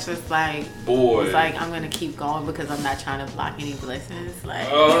and I just like, boy, it's like I'm gonna keep going because I'm not trying to block any blessings. Like,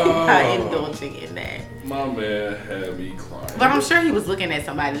 not indulging in that. My man had me crying. But I'm sure he was looking at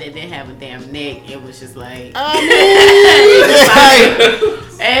somebody that didn't have a damn neck. It was just like, I mean,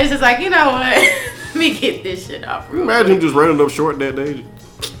 and it's just like, you know what? Let me get this shit off. Real Imagine him quick. just running up short that day.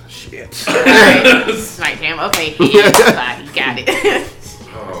 Shit. Right. Like, damn, okay, he got it.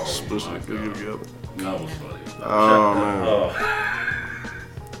 Oh, Push my the video God. together. That was funny. Oh, man.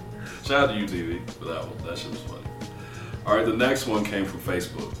 Shout out to UTV for that one. That shit was funny. All right, the next one came from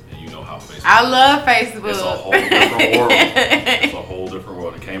Facebook, and you know how Facebook. I love Facebook. It's a whole different world. It's a whole different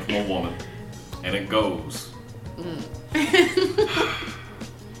world. It came from a woman, and it goes.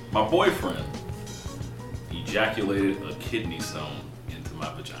 My boyfriend ejaculated a kidney stone into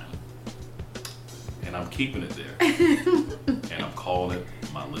my vagina, and I'm keeping it there, and I'm calling it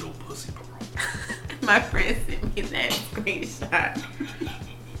my little pussy pearl. My friend sent me that screenshot.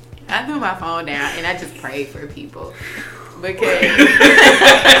 I threw my phone down and I just prayed for people because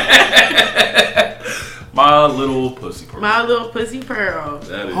My little pussy pearl. my little pussy pearl.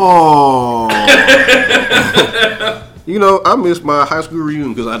 That is. Oh. You know, I missed my high school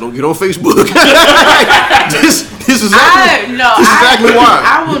reunion because I don't get on Facebook. this is exactly, exactly why.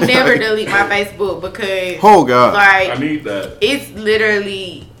 I will never delete my Facebook because Oh, God. I like need that. it's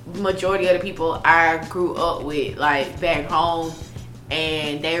literally majority of the people I grew up with, like back home,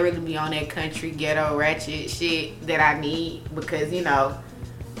 and they really be on that country ghetto ratchet shit that I need because, you know,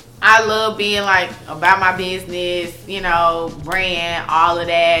 I love being like about my business, you know, brand, all of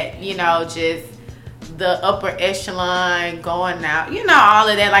that, you know, just the upper echelon going out, you know, all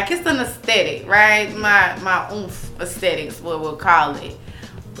of that. Like, it's an aesthetic, right? My oomph aesthetics, what we'll call it.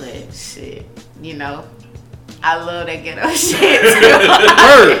 But shit, you know, I love that ghetto shit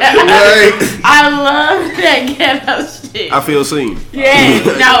too. I love that ghetto shit. I feel seen. Yeah,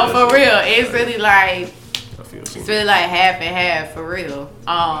 no, for real. It's really like I feel seen. it's really like half and half for real.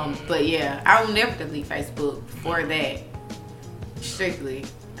 But yeah, I will never delete Facebook for that. Strictly,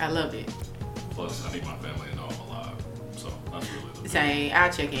 I love it. Plus, I need my family to know I'm alive. So that's really the Saying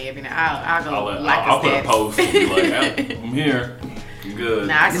I'll check in every night. I'll go I'll put a status. post and be like, hey, I'm here. I'm good.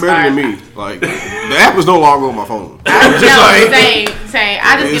 Nah, I just Better than start- me. Like, the app is no longer on my phone. No, same.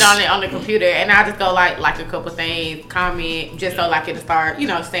 I just get on the computer and I just go like a couple things, comment, just so like it'll start, you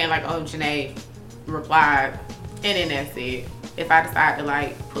know, saying like, oh, Janae replied, and then that's it. If I decide to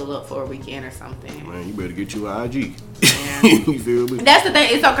like pull up for a weekend or something. Man, you better get you an IG. Yeah. You feel me? That's the thing.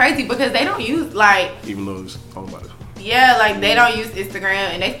 It's so crazy because they don't use like, Even though it's on about it. yeah, like they don't use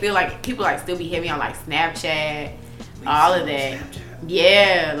Instagram and they still like people like still be heavy on like Snapchat, all of that.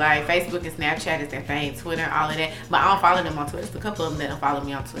 Yeah, like Facebook and Snapchat is their thing, Twitter, all of that. But I don't follow them on Twitter. There's a couple of them that don't follow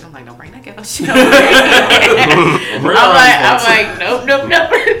me on Twitter. I'm like, don't bring that ghetto shit over here. I'm like,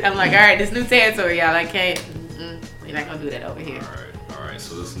 nope. I'm like, all right, this new territory, y'all. I can't. We're not gonna do that over here. All right.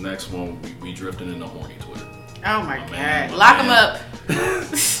 So this next one, we drifting into horny Twitter. Oh my man, god, my lock man. them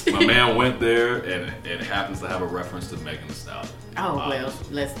up. My man went there, and it happens to have a reference to Megan Thee Stallion. Oh well,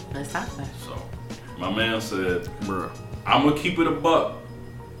 let's talk about it. So, my man said, Bruh. I'm gonna keep it a buck.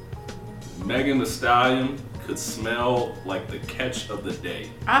 Megan Thee Stallion could smell like the catch of the day.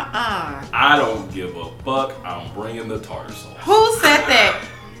 I don't give a fuck. I'm bringing the tartar sauce. Who said that?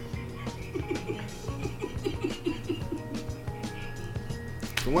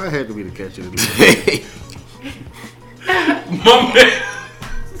 Why had to be the catch of the day? My man.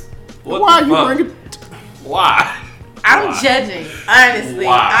 What Why the you fuck? bringing? Why? I'm Why? judging, honestly.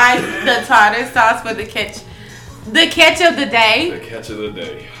 Why? The tartar sauce for the catch of the day. The catch of the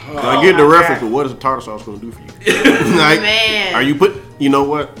day. I get the my reference, God. but what is the tartar sauce going to do for you? Like, Man. are you you know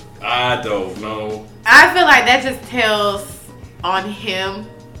what? I don't know. I feel like that just tells on him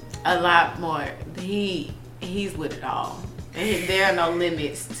a lot more. He's with it all. And there are no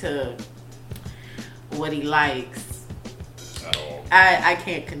limits to what he likes. At all. I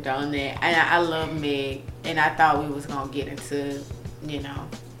can't condone that. And I love Meg, and I thought we was gonna get into, you know,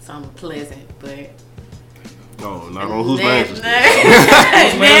 something pleasant, but No, not on whose man's is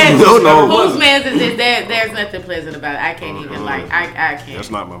this? No, No. Whose man's is this? There's nothing pleasant about it. I can't even like. I can't. That's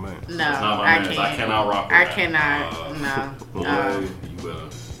not my man. No, That's not my I man's. can't. I cannot rock with I that. cannot. Boy, No. you better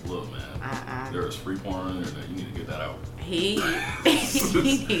look, man. There is free porn on the internet. You need to get that out. He needs You to.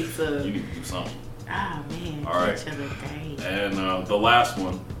 need to do something. Oh man. All right. Each other day. And the last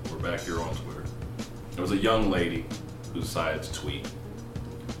one, we're back here on Twitter. There was a young lady who decided to tweet,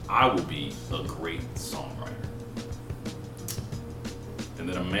 I will be a great songwriter. And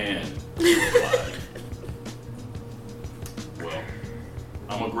then a man replied, well,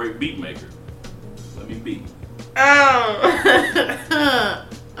 I'm a great beat maker. Let me beat.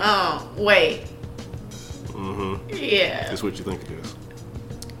 Oh. Wait. Mm-hmm. Yeah. That's what you think it is.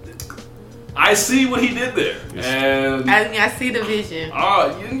 I see what he did there. And I see the vision.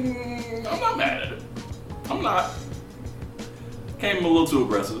 I'm not mad at it. I'm not. Came a little too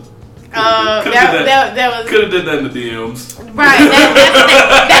aggressive. That was could have did that in the DMs. right.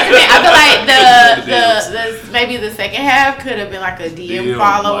 That's the thing. I feel like the maybe the second half could have been like a DM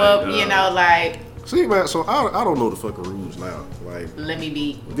follow up. like, You know, like See, man, so I don't know the fucking rules now. Like, let me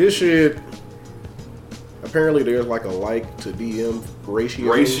be. this shit, apparently there's like a like to DM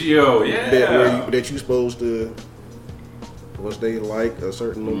ratio. Yeah. That you supposed to, once they like a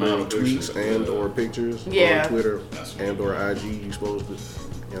certain number of tweets and or pictures on Twitter and or IG, you supposed to,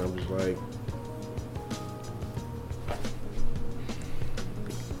 and I'm just like,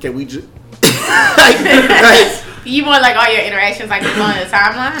 can we just... You want like all your interactions like on the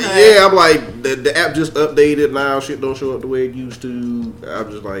timeline? Or? Yeah, I'm like the app just updated now. Shit don't show up the way it used to.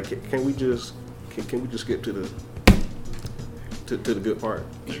 I'm just like, can we just skip to the good part?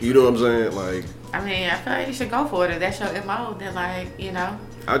 You know what I'm saying? Like, I mean, I feel like you should go for it. If that's your MO, then like, you know.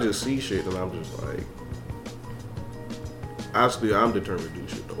 I just see shit and I'm just like, I'm determined to do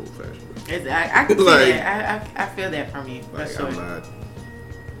shit the old fashioned way. I can see Like, that. I feel that from you. Like, For sure. I'm not.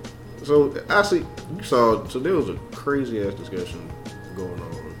 So I see. So there was a crazy ass discussion going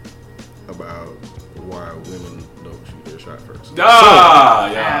on about why women don't shoot their shot first.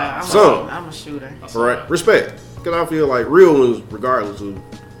 Yeah. I'm a shooter. Right, respect. Because I feel like real ones, regardless of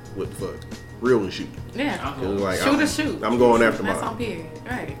what the fuck, real ones shoot. Yeah. Like, Shoot. I'm going after That's mine. on period.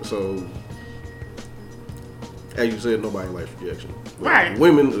 Right. So, as you said, nobody likes rejection. But Right.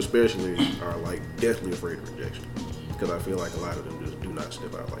 women especially are like deathly afraid of rejection. Because I feel like a lot of them just do not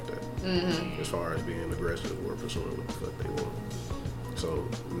step out like that. Mm-hmm. As far as being aggressive or pursuing what the fuck they want. So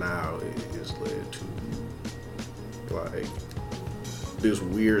now it has led to like this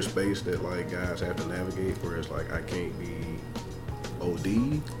weird space that like guys have to navigate where it's like I can't be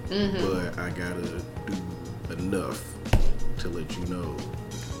OD, but I gotta do enough to let you know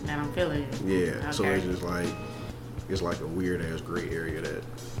that I'm feeling it. Yeah, Okay. so it's just like it's a weird ass gray area that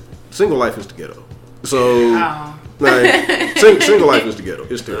single life is the ghetto. So like single life is the ghetto.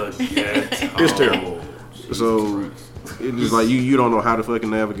 It's terrible. It's terrible. So it's just like you don't know how to fucking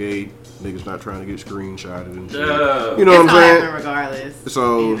navigate. Niggas not trying to get screenshotted and shit. You know what I'm saying? Regardless.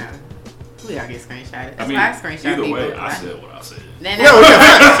 So you know, we all get screenshotted. That's I mean, why I screenshot either people. way, I said what I said. That's the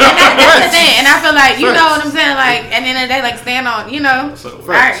thing, and I feel like you know what I'm saying. Like at the end of the day, like stand on, you know,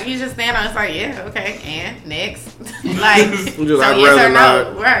 right? You just stand on. It's like yeah, okay, and next, like just, so I'd yes rather or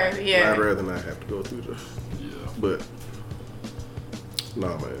no, not, right? Yeah. I'd rather not have to go through this. Yeah. But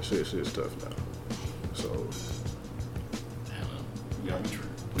no, man, shit's tough now. So Damn, you got me tripped.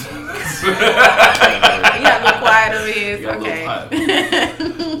 You got a little quiet over here. It's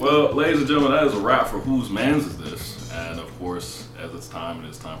okay. Well, ladies and gentlemen, that is a wrap for Whose Mans Is This? And of course, as it's time, it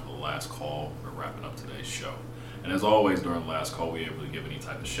is time for the last call. We're wrapping up today's show. And as always, during the last call, we're able to give any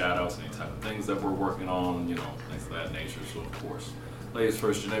type of shout outs, any type of things that we're working on, you know, things of that nature. So, of course, ladies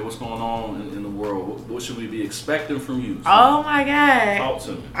first, Janae, what's going on in the world? What should we be expecting from you? Oh my God. Talk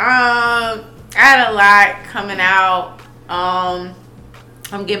to me. I had a lot coming out.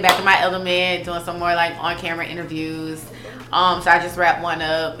 I'm getting back in my element, doing some more like on-camera interviews. So I just wrapped one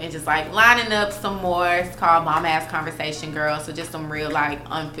up and just like lining up some more. It's called Mom Ass Conversation Girl. So just some real like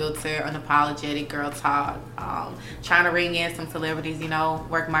unfiltered, unapologetic girl talk. Trying to ring in some celebrities, you know,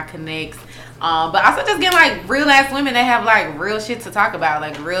 work my connects. But also just getting like real ass women that have like real shit to talk about,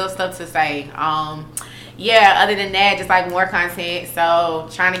 like real stuff to say. Yeah, other than that, just like more content. So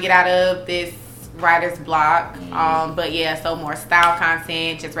trying to get out of this writer's block. But yeah, so more style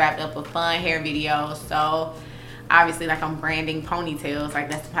content, just wrapped up with fun hair videos. So obviously like I'm branding ponytails, like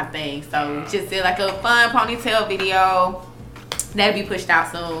that's my thing. So just did like a fun ponytail video that'll be pushed out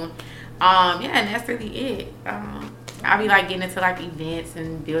soon. Yeah, and that's really it. I'll be like getting into like events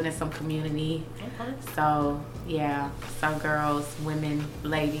and building some community. Okay. So yeah, so girls, women,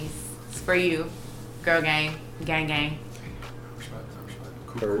 ladies, it's for you. Girl gang, gang gang.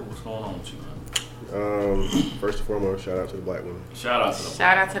 Cool. What's going on with you, man? First and foremost, shout out to the black women. Shout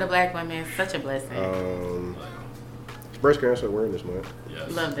out to the black women. Such a blessing. Breast Cancer Awareness Month.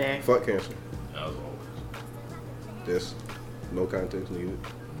 Yes. Love that. Fuck cancer. As always. Just no context needed.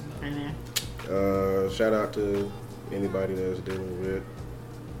 Amen. Shout out to anybody that's dealing with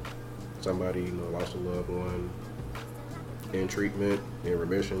somebody, you know, lost a loved one, in treatment, in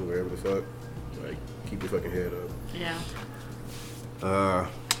remission, wherever the fuck. Like, keep your fucking head up. Yeah.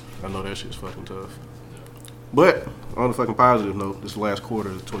 I know that shit's fucking tough. But on a fucking positive note, this last quarter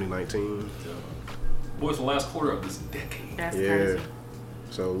of 2019. Boy, it's the last quarter of this decade. That's crazy.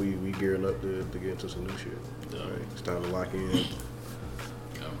 So we gearing up to get into some new shit. Yeah. Right, it's time to lock in.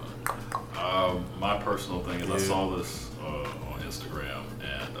 My personal thing is I saw this on Instagram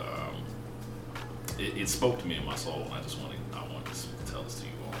and it spoke to me in my soul, and I want to tell this to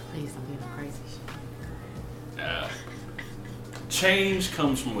you all. Please don't be no crazy shit. Change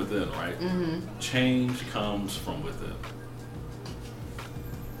comes from within, right? Change comes from within.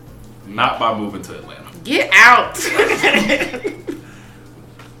 Not by moving to Atlanta. Get out.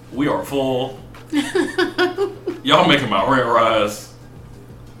 We are full. Y'all making my rent rise.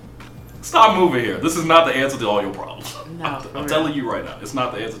 Stop moving here. This is not the answer to all your problems. No, I'm telling you right now, it's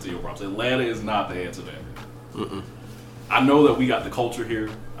not the answer to your problems. Atlanta is not the answer there. I know that we got the culture here.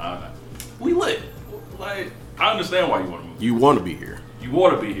 We lit. Like, I understand why you want to move. You want to be here. You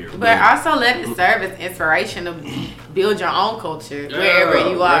want to be here. But also let it serve as inspiration to build your own culture wherever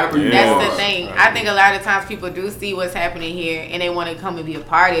you are. wherever you That's are. the thing. I think a lot of times people do see what's happening here and they want to come and be a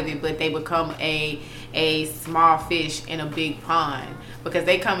part of it, but they become a small fish in a big pond because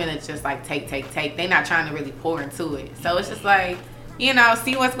they come in and just like take. They're not trying to really pour into it. So it's just like, you know,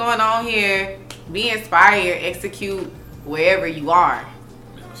 see what's going on here, be inspired, execute wherever you are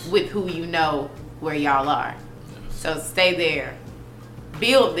with who you know where y'all are. So stay there.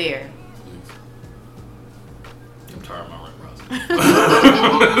 Build there. I'm tired of my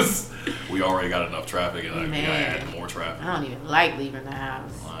rent rising. We already got enough traffic, and we gotta add more traffic. I don't even like leaving the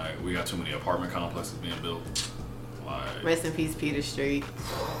house. Like, we got too many apartment complexes being built. Like, Rest in peace, Peter Street.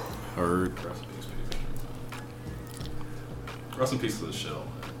 Heard. rest in peace, Peter. Rest in peace to the Shell.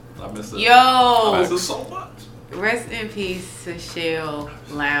 Man. I miss it. I miss Yo! it so much. Rest in peace to Shell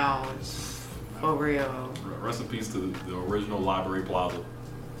Lounge. For real. Rest in peace to the original Library Plaza.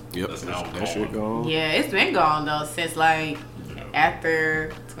 Yep. That's now That shit gone. Yeah, it's been gone though since like after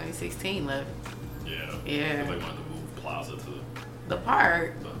 2016 left. Yeah. Yeah. They wanted to move Plaza to The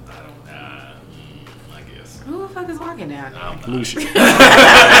park. but I don't. I guess. Who the fuck is walking down there? I'm not. New shit.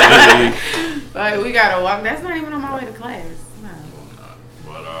 Like, we gotta walk. That's not even on my way to class. No.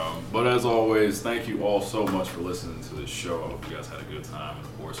 But as always, thank you all so much for listening to this show. I hope you guys had a good time. And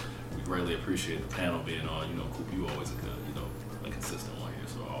of course, we greatly appreciate the panel being on. You know, Coop, you always a consistent one here,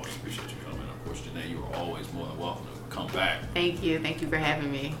 so I always appreciate you coming. Of course, Janae, you are always more than welcome to come back. Thank you for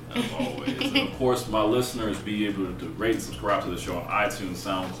having me. As always. And of course, my listeners be able to rate and subscribe to the show on iTunes,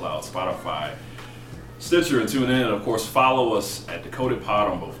 SoundCloud, Spotify, Stitcher, and tune in. And of course, follow us at Decoded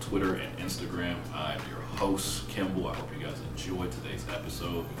Pod on both Twitter and Instagram. I'm your host, Kimball. I hope you guys enjoyed today's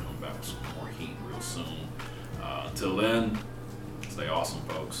episode. We're coming back with some more heat real soon. Until then, stay awesome,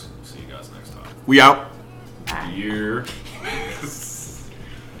 folks. See you guys next time. We out.